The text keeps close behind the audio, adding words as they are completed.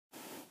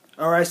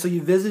All right, so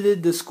you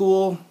visited the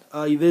school.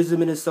 You visited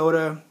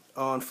Minnesota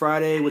on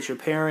Friday with your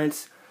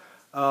parents.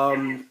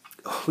 Um,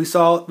 we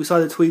saw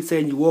the tweet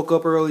saying you woke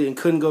up early and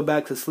couldn't go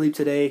back to sleep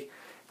today.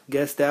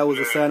 Guess that was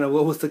a Yeah. sign of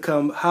what was to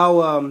come.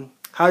 How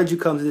did you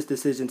come to this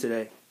decision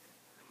today?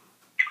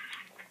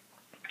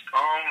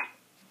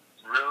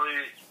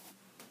 Really,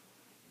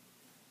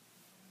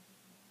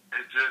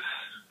 it just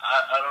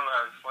I don't know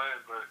how to explain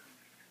it, but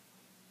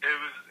it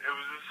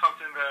was just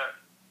something that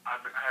I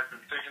had been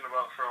thinking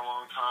about for a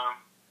long time,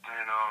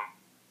 and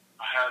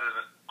I had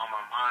it on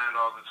my mind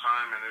all the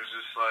time, and it was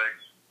just like,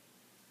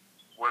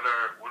 what do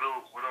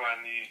I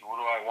need?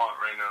 What do I want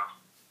right now?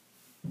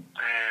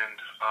 And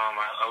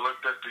I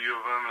looked at the U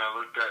of M and I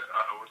looked at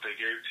what they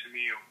gave to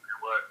me and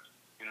what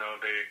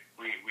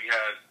we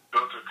had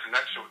built a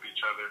connection with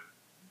each other,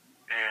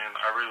 and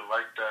I really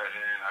liked that.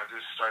 And I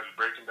just started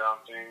breaking down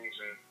things,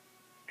 and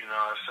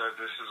I said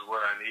this is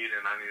what I need,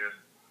 and I need to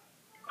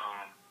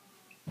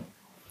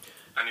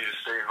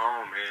stay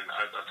home. And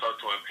I talked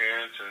to my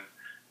parents, and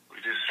we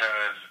just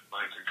had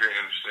like a great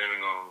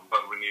understanding on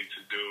what we need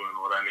to do and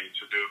what I need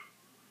to do.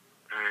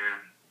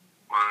 And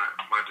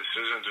my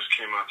decision just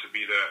came out to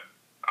be that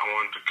I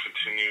wanted to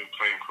continue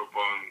playing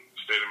football in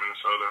the state of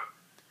Minnesota,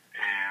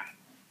 and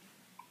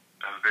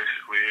that's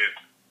basically it.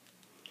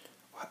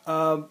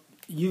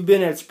 You've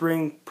been at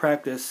spring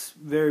practice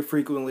very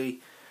frequently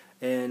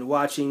and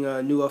watching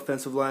new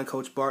offensive line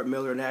coach Bart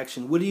Miller in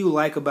action. What do you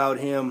like about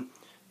him,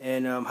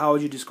 and how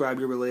would you describe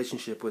your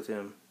relationship with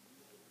him?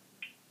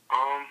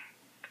 I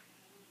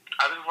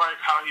just like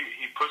how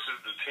he pushes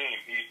the team.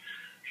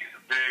 He's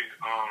a big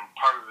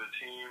part of the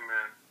team,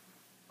 and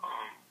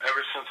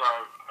ever since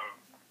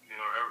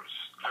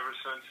ever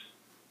since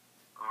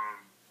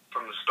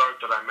from the start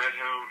that I met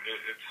him,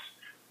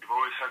 we've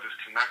always had this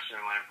connection.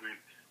 Like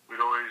we'd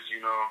always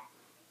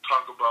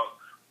talk about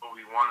what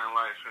we want in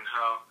life and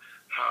how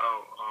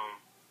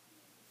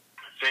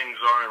things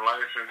are in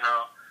life, and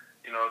how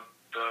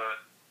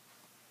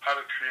how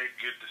to create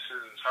good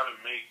decisions, how to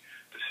make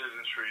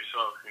decisions for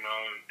yourself,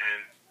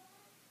 and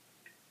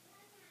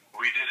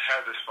we just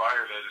had this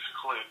fire that just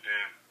clicked.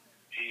 And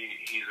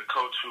he's a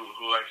coach who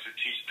likes to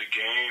teach the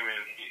game,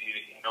 and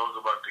he knows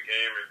about the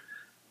game, and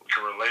we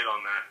can relate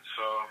on that.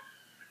 So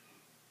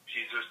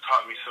he just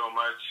taught me so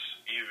much,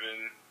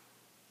 even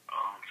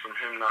from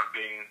him not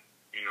being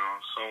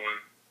someone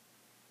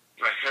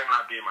like him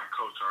not being my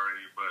coach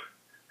already, but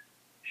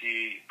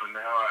now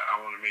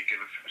I want to make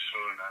it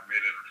official, and I made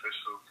it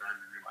official for him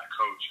to be my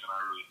coach, and I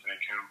really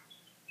thank him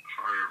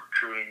for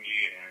recruiting me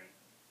and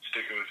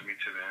sticking with me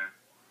to the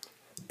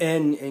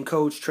end. And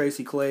Coach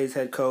Tracy Claeys,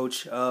 head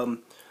coach,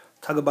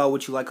 talk about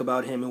what you like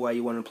about him and why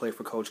you want to play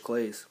for Coach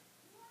Claeys.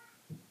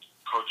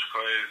 Coach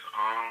Claeys,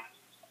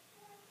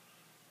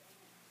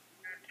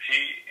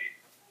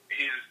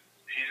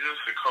 he's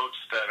just a coach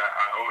that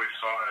I always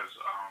saw as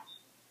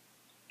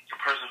a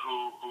person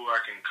who I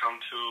can come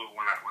to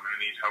when I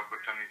need help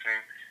with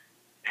anything,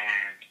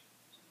 and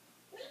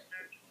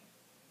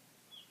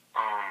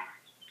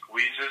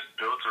we just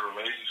built a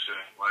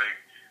relationship. Like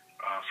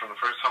from the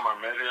first time I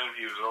met him,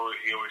 he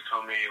always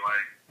told me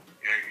like,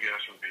 "Eric, you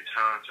have some great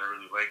talents. I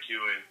really like you,"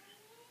 and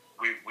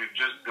we've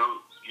just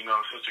built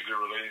such a good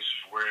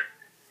relationship where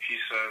he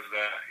says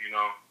that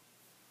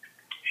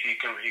he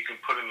can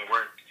put in the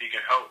work, he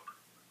can help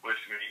with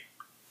me,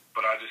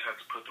 but I just have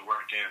to put the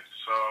work in.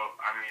 So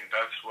I mean,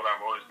 that's what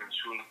I've always been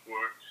shooting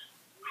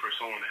for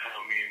someone to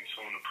help me and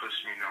someone to push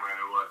me no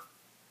matter what.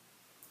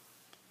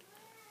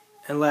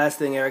 And last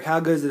thing, Eric, how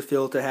good does it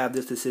feel to have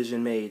this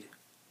decision made?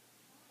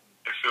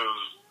 It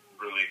feels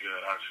really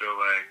good. I feel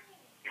like,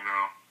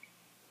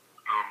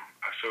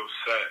 I feel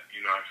set.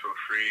 I feel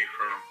free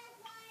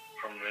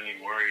from any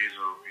worries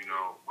of,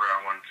 where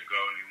I wanted to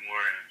go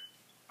anymore. And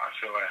I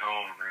feel at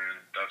home, and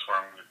that's where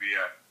I'm going to be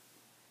at.